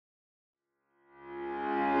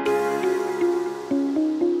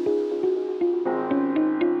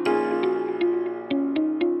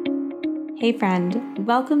Hey friend,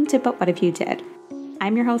 welcome to But What If You Did?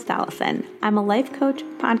 I'm your host, Allison. I'm a life coach,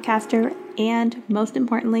 podcaster, and most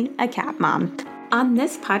importantly, a cat mom. On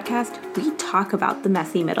this podcast, we talk about the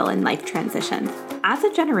messy middle in life transitions. As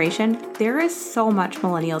a generation, there is so much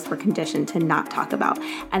millennials were conditioned to not talk about,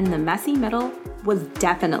 and the messy middle was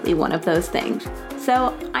definitely one of those things.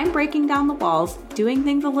 So I'm breaking down the walls, doing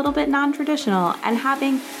things a little bit non-traditional, and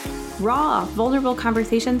having raw, vulnerable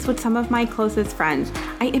conversations with some of my closest friends.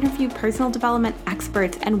 I interview personal development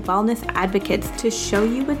experts and wellness advocates to show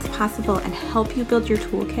you what's possible and help you build your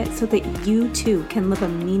toolkit so that you too can live a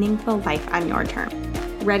meaningful life on your terms.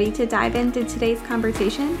 Ready to dive into today's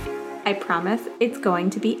conversation? I promise it's going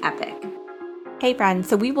to be epic. Hey friends,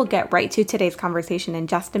 so we will get right to today's conversation in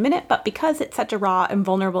just a minute, but because it's such a raw and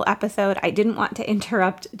vulnerable episode, I didn't want to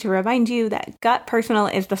interrupt to remind you that Gut Personal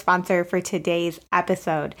is the sponsor for today's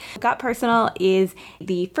episode. Gut Personal is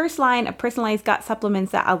the first line of personalized gut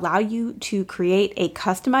supplements that allow you to create a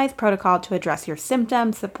customized protocol to address your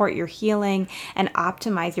symptoms, support your healing, and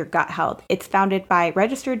optimize your gut health. It's founded by a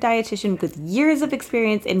registered dietitian with years of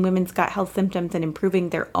experience in women's gut health symptoms and improving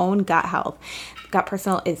their own gut health. Gut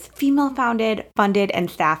Personal is female-founded, funded, and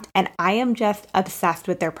staffed, and I am just obsessed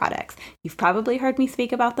with their products. You've probably heard me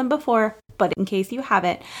speak about them before, but in case you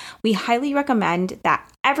haven't, we highly recommend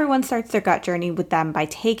that everyone starts their gut journey with them by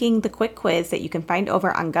taking the quick quiz that you can find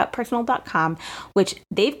over on gutpersonal.com, which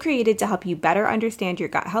they've created to help you better understand your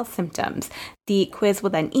gut health symptoms. The quiz will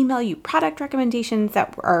then email you product recommendations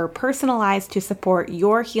that are personalized to support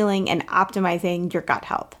your healing and optimizing your gut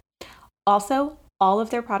health. Also, all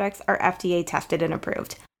of their products are FDA tested and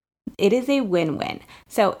approved. It is a win-win.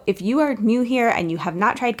 So if you are new here and you have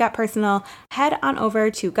not tried Gut Personal, head on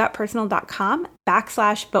over to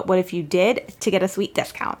gutpersonal.com/butwhatifyoudid to get a sweet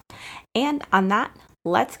discount. And on that,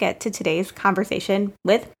 let's get to today's conversation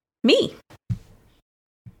with me.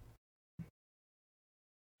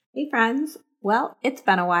 Hey friends. Well, it's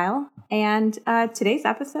been a while, and today's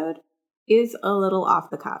episode is a little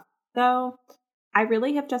off the cuff. So I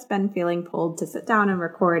really have just been feeling pulled to sit down and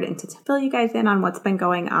record and to fill you guys in on what's been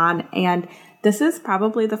going on. And this is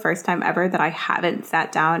probably the first time ever that I haven't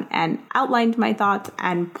sat down and outlined my thoughts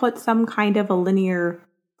and put some kind of a linear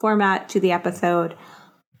format to the episode.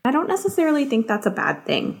 I don't necessarily think that's a bad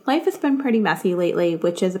thing. Life has been pretty messy lately,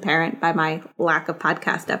 which is apparent by my lack of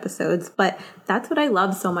podcast episodes, but that's what I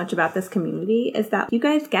love so much about this community is that you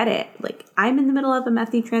guys get it. Like, I'm in the middle of a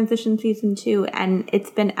messy transition season too, and it's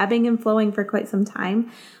been ebbing and flowing for quite some time,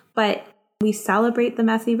 but we celebrate the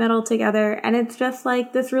messy middle together, and it's just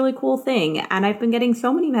like this really cool thing. And I've been getting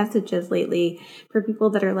so many messages lately for people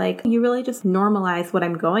that are like, you really just normalize what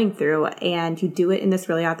I'm going through and you do it in this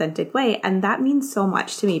really authentic way. And that means so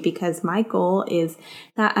much to me because my goal is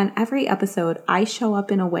that on every episode, I show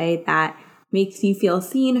up in a way that makes you feel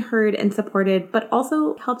seen, heard, and supported, but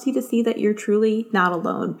also helps you to see that you're truly not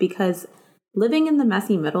alone, because living in the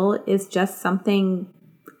messy middle is just something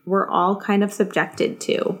we're all kind of subjected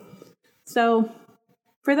to. So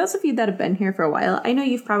for those of you that have been here for a while, I know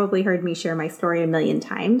you've probably heard me share my story a million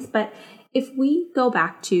times, but if we go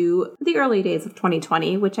back to the early days of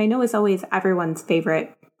 2020, which I know is always everyone's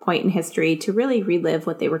favorite point in history to really relive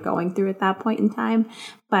what they were going through at that point in time,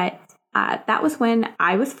 but that was when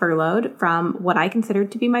I was furloughed from what I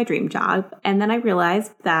considered to be my dream job. And then I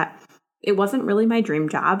realized that it wasn't really my dream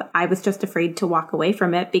job. I was just afraid to walk away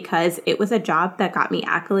from it because it was a job that got me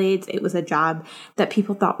accolades. It was a job that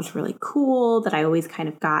people thought was really cool, that I always kind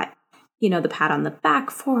of got, the pat on the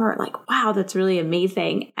back for, like, wow, that's really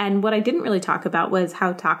amazing. And what I didn't really talk about was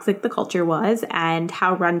how toxic the culture was and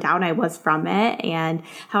how run down I was from it and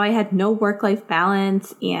how I had no work-life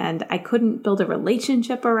balance and I couldn't build a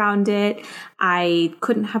relationship around it. I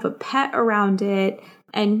couldn't have a pet around it.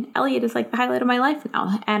 And Elliot is like the highlight of my life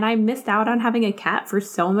now. And I missed out on having a cat for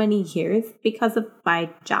so many years because of my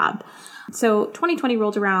job. So 2020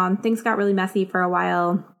 rolled around. Things got really messy for a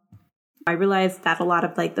while. I realized that a lot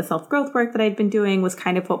of the self-growth work that I'd been doing was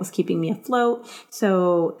kind of what was keeping me afloat.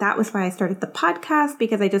 So that was why I started the podcast,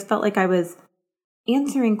 because I just felt like I was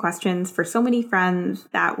answering questions for so many friends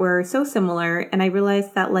that were so similar. And I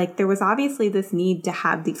realized that there was obviously this need to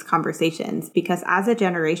have these conversations because as a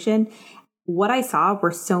generation, what I saw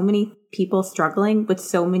were so many people struggling with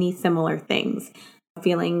so many similar things,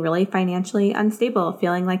 feeling really financially unstable,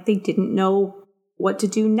 feeling like they didn't know what to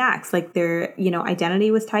do next, like their,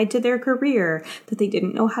 identity was tied to their career, that they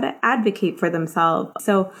didn't know how to advocate for themselves.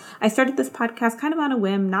 So I started this podcast kind of on a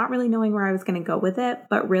whim, not really knowing where I was going to go with it,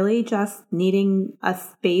 but really just needing a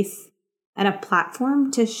space and a platform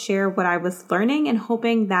to share what I was learning, and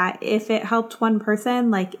hoping that if it helped one person,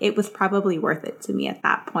 like, it was probably worth it to me at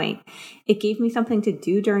that point. It gave me something to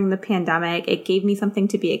do during the pandemic. It gave me something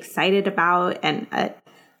to be excited about. And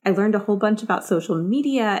I learned a whole bunch about social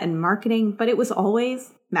media and marketing, but it was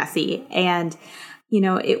always messy. And,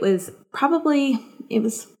 it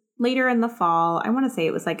was later in the fall, I want to say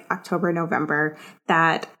it was like October, November,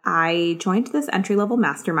 that I joined this entry-level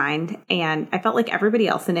mastermind, and I felt like everybody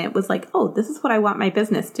else in it was like, oh, this is what I want my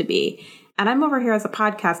business to be. And I'm over here as a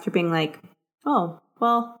podcaster being like, oh,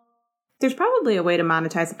 well, there's probably a way to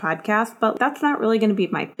monetize a podcast, but that's not really going to be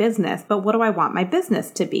my business. But what do I want my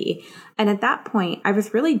business to be? And at that point, I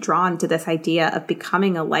was really drawn to this idea of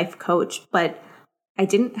becoming a life coach, but I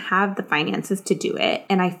didn't have the finances to do it.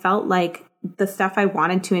 And I felt like the stuff I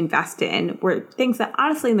wanted to invest in were things that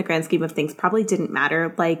honestly, in the grand scheme of things, probably didn't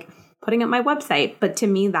matter, like putting up my website. But to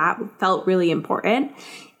me, that felt really important.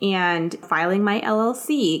 And filing my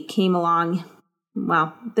LLC came along.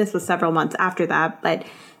 Well, this was several months after that, but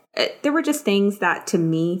there were just things that to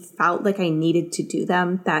me felt like I needed to do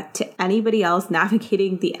them, that to anybody else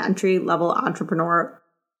navigating the entry-level entrepreneur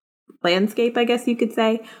landscape, I guess you could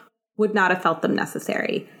say, would not have felt them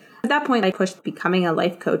necessary. At that point, I pushed becoming a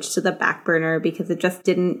life coach to the back burner because it just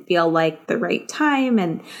didn't feel like the right time,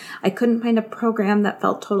 and I couldn't find a program that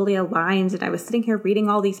felt totally aligned. And I was sitting here reading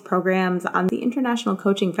all these programs on the International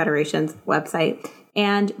Coaching Federation's website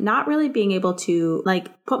and not really being able to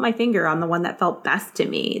put my finger on the one that felt best to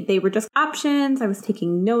me. They were just options. I was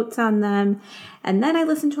taking notes on them. And then I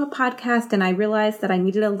listened to a podcast and I realized that I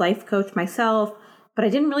needed a life coach myself. But I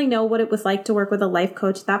didn't really know what it was like to work with a life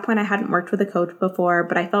coach. At that point, I hadn't worked with a coach before,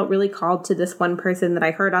 but I felt really called to this one person that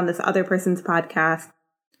I heard on this other person's podcast.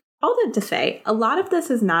 All that to say, a lot of this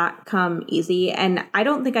has not come easy, and I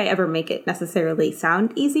don't think I ever make it necessarily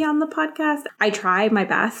sound easy on the podcast. I try my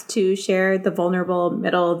best to share the vulnerable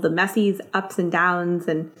middle, the messy ups and downs,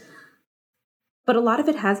 but a lot of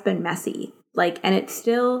it has been messy, and it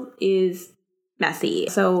still is messy.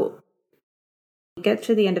 So get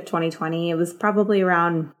to the end of 2020, it was probably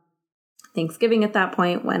around Thanksgiving at that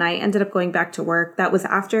point when I ended up going back to work. That was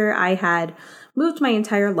after I had moved my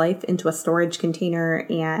entire life into a storage container,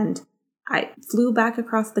 and I flew back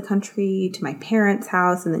across the country to my parents'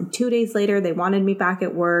 house. And then 2 days later, they wanted me back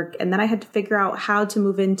at work. And then I had to figure out how to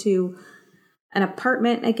move into an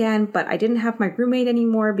apartment again, but I didn't have my roommate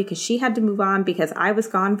anymore because she had to move on because I was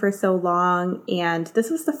gone for so long. And this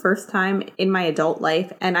was the first time in my adult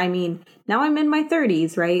life, and I mean, now I'm in my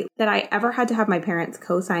 30s, right, that I ever had to have my parents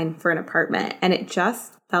co-sign for an apartment. And it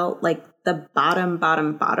just felt like the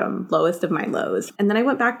bottom, lowest of my lows. And then I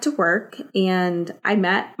went back to work and I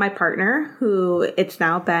met my partner, who it's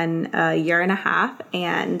now been a year and a half.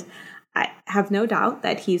 And I have no doubt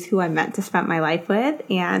that he's who I'm meant to spend my life with.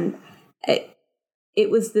 And it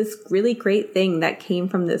was this really great thing that came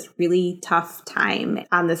from this really tough time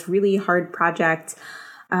on this really hard project.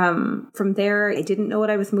 From there, I didn't know what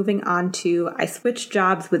I was moving on to. I switched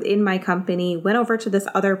jobs within my company, went over to this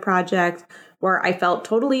other project where I felt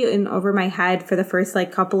totally in over my head for the first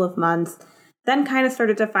couple of months, then kind of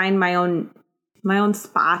started to find my own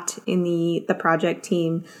spot in the project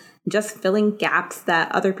team, just filling gaps that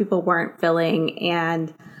other people weren't filling.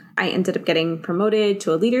 And I ended up getting promoted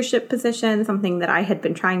to a leadership position, something that I had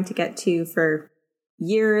been trying to get to for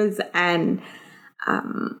years, and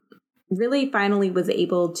really finally was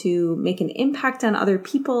able to make an impact on other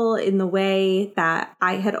people in the way that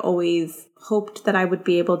I had always hoped that I would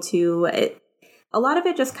be able to. A lot of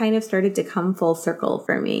it just kind of started to come full circle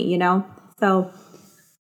for me, So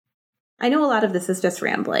I know a lot of this is just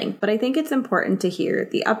rambling, but I think it's important to hear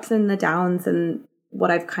the ups and the downs and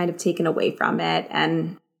what I've kind of taken away from it.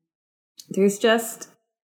 And there's just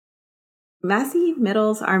messy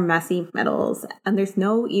middles are messy middles, and there's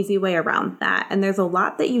no easy way around that. And there's a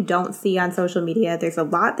lot that you don't see on social media. There's a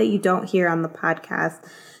lot that you don't hear on the podcast.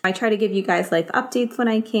 I try to give you guys life updates when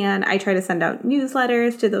I can. I try to send out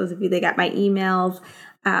newsletters to those of you that get my emails.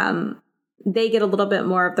 They get a little bit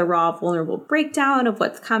more of the raw, vulnerable breakdown of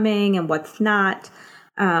what's coming and what's not,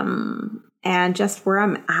 and just where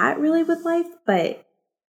I'm at really with life. But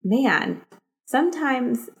man,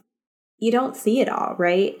 sometimes you don't see it all,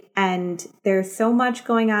 right? And there's so much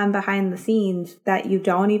going on behind the scenes that you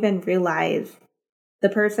don't even realize the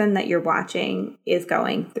person that you're watching is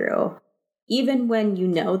going through. Even when you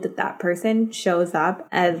know that that person shows up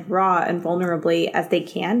as raw and vulnerably as they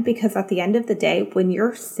can, because at the end of the day, when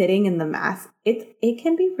you're sitting in the mess, it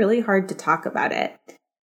can be really hard to talk about it.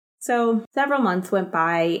 So several months went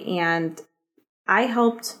by and I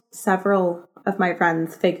helped several of my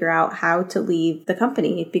friends figure out how to leave the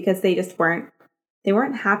company because they just weren't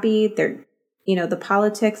happy. the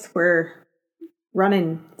politics were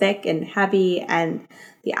running thick and heavy, and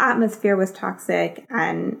the atmosphere was toxic,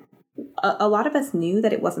 and a lot of us knew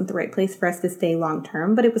that it wasn't the right place for us to stay long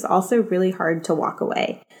term, but it was also really hard to walk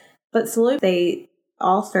away. But slowly they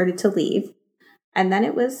all started to leave. And then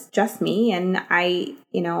it was just me. And I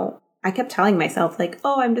kept telling myself like,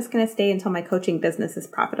 oh, I'm just going to stay until my coaching business is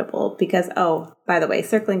profitable. Because, oh, by the way,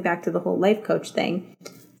 circling back to the whole life coach thing,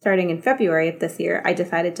 starting in February of this year, I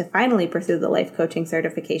decided to finally pursue the life coaching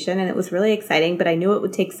certification. And it was really exciting, but I knew it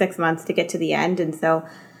would take 6 months to get to the end. And so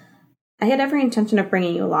I had every intention of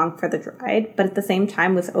bringing you along for the ride, but at the same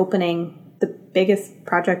time was opening the biggest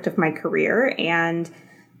project of my career. And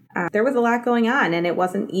there was a lot going on, and it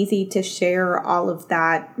wasn't easy to share all of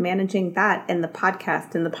that, managing that in the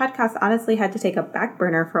podcast. And the podcast honestly had to take a back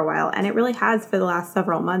burner for a while, and it really has for the last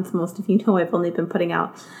several months. Most of you know I've only been putting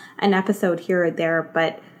out an episode here or there,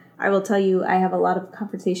 but I will tell you I have a lot of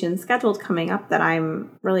conversations scheduled coming up that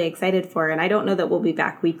I'm really excited for. And I don't know that we'll be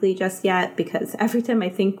back weekly just yet, because every time I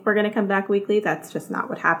think we're going to come back weekly, that's just not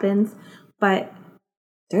what happens. But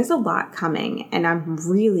there's a lot coming, and I'm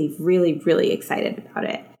really, really, really excited about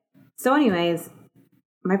it. So anyways,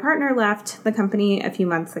 my partner left the company a few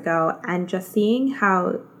months ago, and just seeing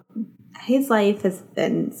how his life has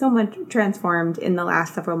been so much transformed in the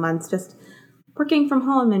last several months, just working from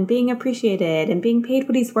home and being appreciated and being paid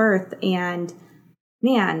what he's worth. And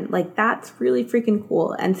man, like that's really freaking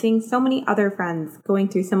cool. And seeing so many other friends going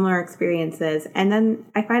through similar experiences. And then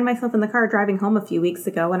I find myself in the car driving home a few weeks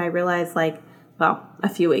ago, and I realized a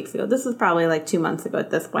few weeks ago, this was probably like 2 months ago at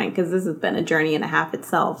this point, because this has been a journey and a half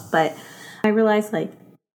itself. But I realized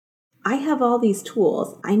I have all these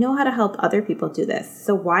tools. I know how to help other people do this.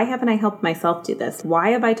 So why haven't I helped myself do this? Why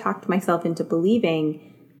have I talked myself into believing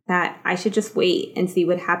that I should just wait and see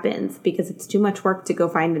what happens, because it's too much work to go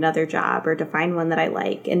find another job or to find one that I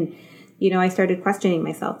like? And, I started questioning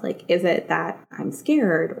myself, is it that I'm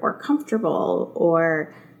scared or comfortable,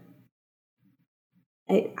 or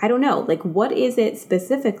I don't know, what is it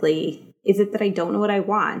specifically? Is it that I don't know what I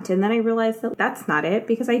want? And then I realized that that's not it,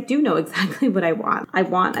 because I do know exactly what I want. I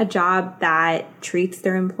want a job that treats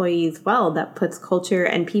their employees well, that puts culture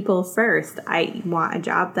and people first. I want a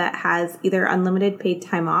job that has either unlimited paid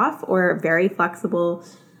time off or a very flexible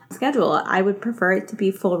schedule. I would prefer it to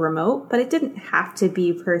be full remote, but it didn't have to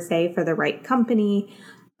be per se for the right company.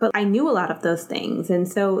 But I knew a lot of those things. And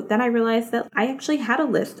so then I realized that I actually had a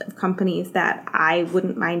list of companies that I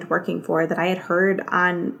wouldn't mind working for, that I had heard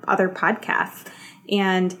on other podcasts.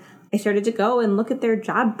 And I started to go and look at their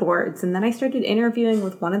job boards. And then I started interviewing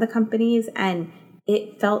with one of the companies, and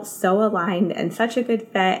it felt so aligned and such a good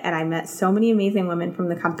fit. And I met so many amazing women from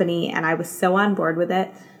the company, and I was so on board with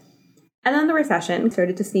it. And then the recession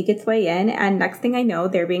started to sneak its way in. And next thing I know,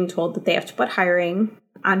 they're being told that they have to put hiring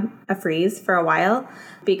on a freeze for a while,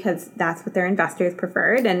 because that's what their investors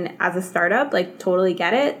preferred. And as a startup, totally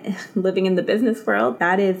get it. Living in the business world,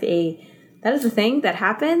 that is a thing that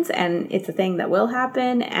happens, and it's a thing that will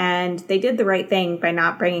happen. And they did the right thing by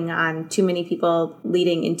not bringing on too many people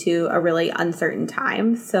leading into a really uncertain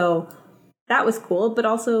time. So that was cool, but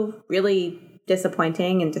also really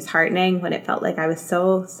disappointing and disheartening when it felt like I was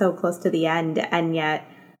so close to the end, and yet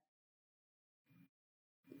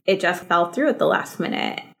it just fell through at the last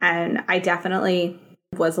minute. And I definitely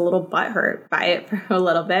was a little butthurt by it for a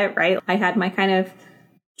little bit, right? I had my kind of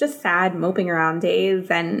just sad moping around days,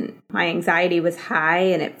 and my anxiety was high,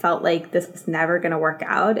 and it felt like this was never going to work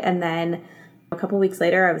out. And then a couple weeks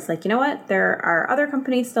later, I was like, you know what? There are other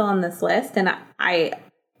companies still on this list, and I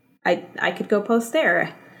could go post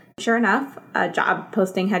there. Sure enough, a job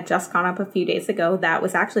posting had just gone up a few days ago. That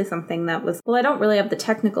was actually something that was, I don't really have the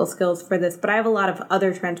technical skills for this, but I have a lot of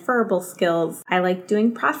other transferable skills. I like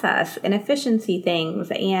doing process and efficiency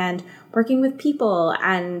things and working with people.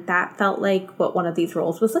 And that felt like what one of these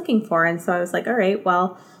roles was looking for. And so I was like, all right,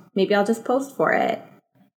 well, maybe I'll just post for it.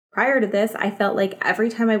 Prior to this, I felt like every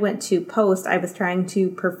time I went to post, I was trying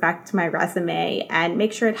to perfect my resume and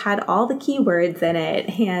make sure it had all the keywords in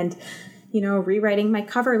it, and rewriting my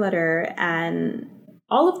cover letter and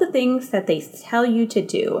all of the things that they tell you to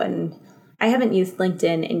do. And I haven't used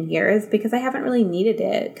LinkedIn in years because I haven't really needed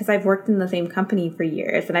it, because I've worked in the same company for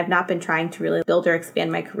years and I've not been trying to really build or expand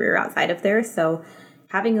my career outside of there. So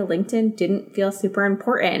having a LinkedIn didn't feel super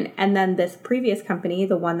important. And then this previous company,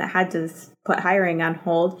 the one that had to put hiring on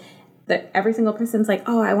hold, that every single person's like,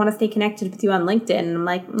 oh, I want to stay connected with you on LinkedIn. And I'm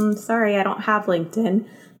like, sorry, I don't have LinkedIn.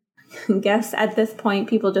 I guess at this point,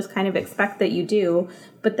 people just kind of expect that you do.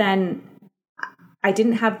 But then I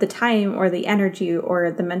didn't have the time or the energy or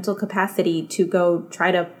the mental capacity to go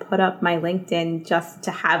try to put up my LinkedIn just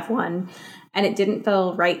to have one. and it didn't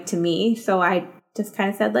feel right to me. So I just kind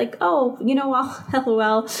of said like, oh, well,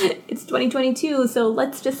 LOL, it's 2022. So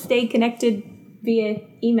let's just stay connected via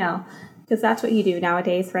email, because that's what you do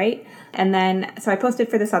nowadays, right? And then, so I posted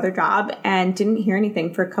for this other job and didn't hear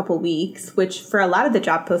anything for a couple weeks, which for a lot of the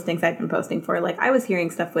job postings I've been posting for, like I was hearing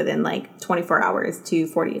stuff within like 24 hours to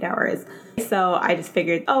 48 hours. So I just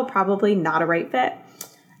figured, oh, probably not a right fit.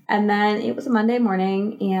 And then it was a Monday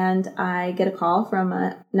morning and I get a call from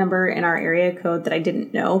a number in our area code that I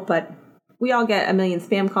didn't know, but we all get a million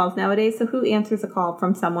spam calls nowadays. So who answers a call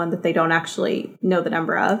from someone that they don't actually know the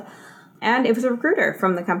number of? And it was a recruiter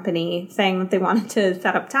from the company saying that they wanted to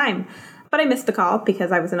set up time. But I missed the call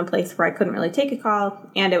because I was in a place where I couldn't really take a call,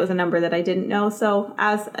 and it was a number that I didn't know. So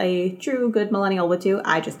as a true good millennial would do,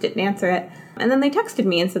 I just didn't answer it. And then they texted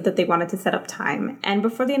me and said that they wanted to set up time. And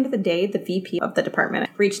before the end of the day, the VP of the department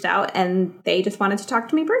reached out and they just wanted to talk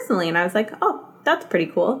to me personally. And I was like, oh, that's pretty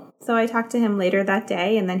cool. So I talked to him later that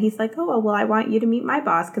day, and then he's like, oh, well, I want you to meet my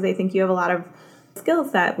boss because I think you have a lot of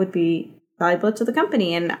skills that would be valuable to the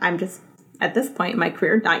company. And I'm just, at this point in my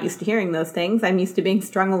career, not used to hearing those things. I'm used to being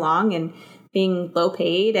strung along and being low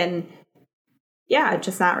paid and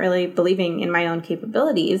just not really believing in my own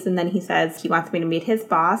capabilities. And then he says he wants me to meet his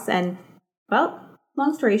boss. And well,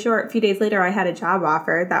 long story short, a few days later, I had a job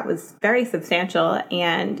offer that was very substantial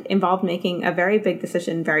and involved making a very big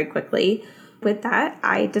decision very quickly. With that,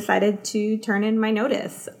 I decided to turn in my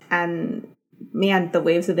notice. And man, the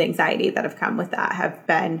waves of anxiety that have come with that have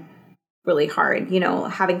been really hard.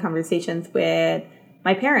 Having conversations with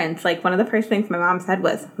my parents, like one of the first things my mom said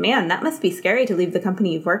was, man, that must be scary to leave the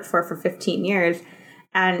company you've worked for 15 years.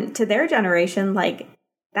 And to their generation, like,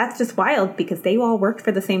 that's just wild because they all worked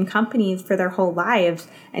for the same companies for their whole lives.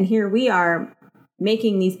 And here we are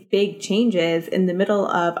making these big changes in the middle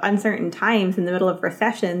of uncertain times, in the middle of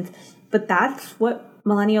recessions. But that's what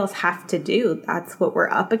millennials have to do. That's what we're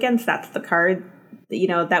up against. That's the card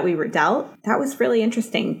that we were dealt. That was really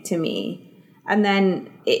interesting to me. And then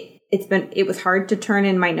it was hard to turn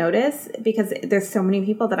in my notice because there's so many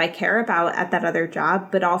people that I care about at that other job,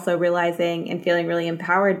 but also realizing and feeling really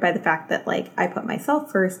empowered by the fact that like I put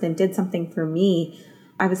myself first and did something for me.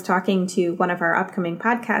 I was talking to one of our upcoming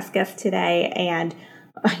podcast guests today, and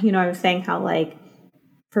I was saying how like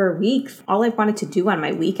for weeks, all I've wanted to do on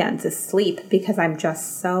my weekends is sleep because I'm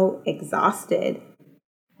just so exhausted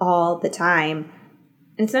all the time.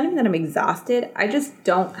 And it's not even that I'm exhausted. I just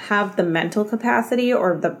don't have the mental capacity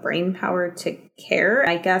or the brain power to care.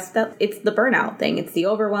 I guess that it's the burnout thing. It's the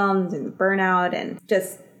overwhelmed and the burnout, and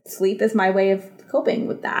just sleep is my way of coping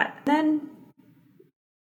with that. And then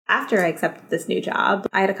after I accepted this new job,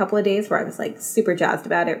 I had a couple of days where I was like super jazzed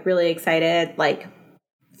about it, really excited, like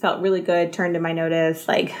felt really good, turned in my notice,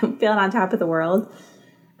 like feeling on top of the world.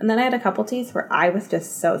 And then I had a couple days where I was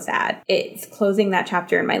just so sad. It's closing that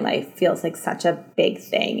chapter in my life feels like such a big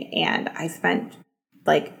thing. And I spent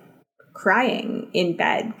like crying in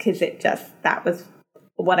bed because that was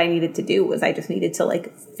what I needed to do. Was I just needed to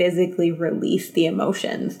like physically release the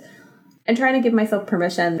emotions and trying to give myself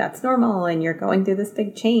permission. That's normal. And you're going through this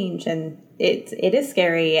big change and it is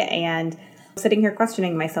scary. And sitting here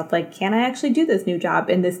questioning myself, like, can I actually do this new job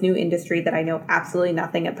in this new industry that I know absolutely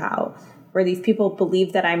nothing about? Where these people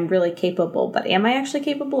believe that I'm really capable, but am I actually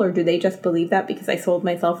capable, or do they just believe that because I sold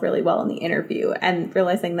myself really well in the interview? And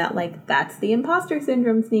realizing that like that's the imposter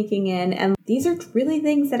syndrome sneaking in, and these are really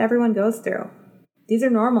things that everyone goes through. These are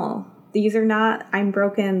normal. These are not, I'm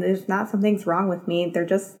broken, there's not something's wrong with me. They're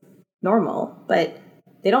just normal, but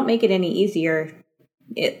they don't make it any easier.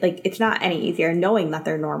 It's not any easier knowing that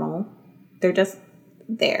they're normal. They're just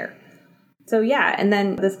there. So yeah, and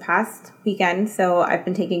then this past weekend, so I've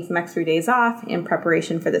been taking some extra days off in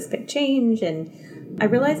preparation for this big change, and I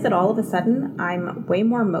realized that all of a sudden I'm way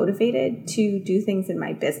more motivated to do things in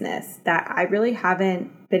my business that I really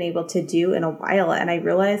haven't been able to do in a while. And I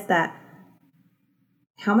realized that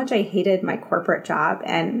how much I hated my corporate job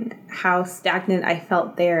and how stagnant I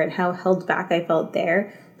felt there and how held back I felt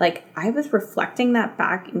there. Like I was reflecting that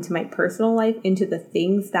back into my personal life, into the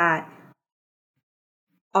things that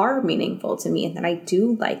are meaningful to me and that I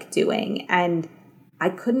do like doing. And I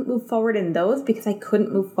couldn't move forward in those because I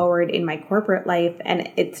couldn't move forward in my corporate life. And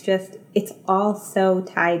it's all so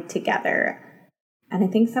tied together. And I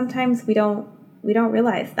think sometimes we don't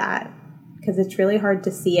realize that because it's really hard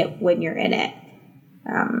to see it when you're in it.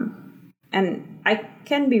 And I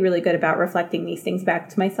can be really good about reflecting these things back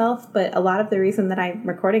to myself. But a lot of the reason that I'm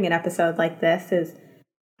recording an episode like this is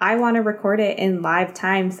I want to record it in live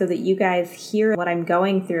time so that you guys hear what I'm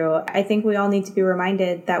going through. I think we all need to be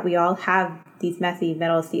reminded that we all have these messy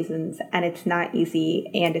middle seasons, and it's not easy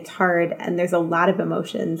and it's hard and there's a lot of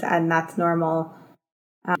emotions, and that's normal.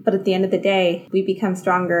 But at the end of the day, we become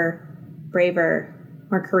stronger, braver,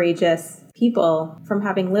 more courageous people from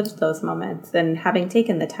having lived those moments and having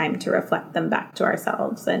taken the time to reflect them back to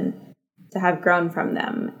ourselves and to have grown from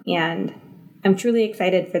them. And I'm truly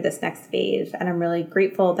excited for this next phase, and I'm really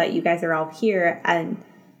grateful that you guys are all here, and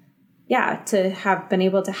to have been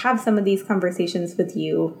able to have some of these conversations with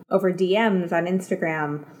you over DMs on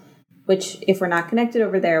Instagram, which if we're not connected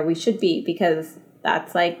over there, we should be, because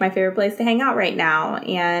that's like my favorite place to hang out right now,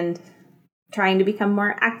 and trying to become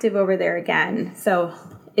more active over there again. So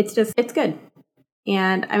it's good.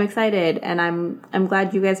 And I'm excited, and I'm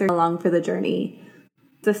glad you guys are along for the journey.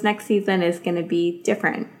 This next season is going to be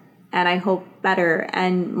different, and I hope better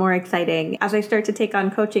and more exciting as I start to take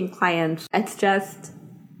on coaching clients.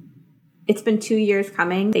 It's been 2 years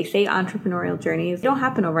coming. They say entrepreneurial journeys don't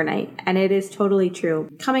happen overnight, and it is totally true.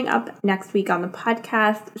 Coming up next week on the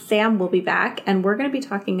podcast, Sam will be back, and we're going to be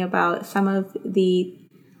talking about some of the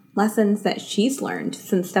lessons that she's learned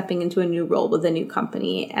since stepping into a new role with a new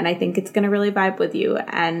company. And I think it's going to really vibe with you,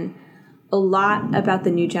 and a lot about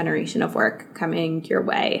the new generation of work coming your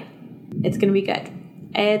way. It's going to be good.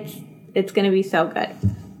 It's going to be so good.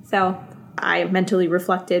 So I mentally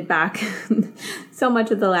reflected back so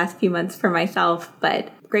much of the last few months for myself, but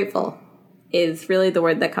grateful is really the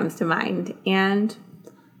word that comes to mind. And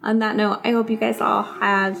on that note, I hope you guys all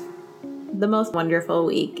have the most wonderful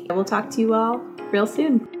week. I will talk to you all real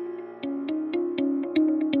soon.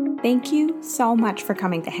 Thank you so much for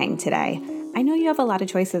coming to hang today. I know you have a lot of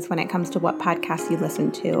choices when it comes to what podcasts you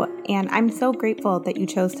listen to, and I'm so grateful that you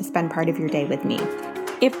chose to spend part of your day with me.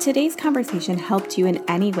 If today's conversation helped you in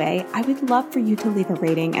any way, I would love for you to leave a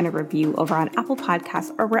rating and a review over on Apple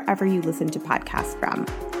Podcasts or wherever you listen to podcasts from.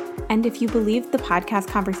 And if you believe the podcast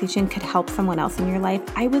conversation could help someone else in your life,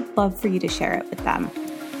 I would love for you to share it with them.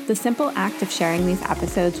 The simple act of sharing these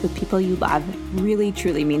episodes with people you love really,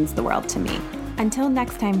 truly means the world to me. Until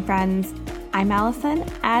next time, friends, I'm Allison,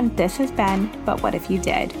 and this has been But What If You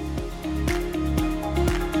Did?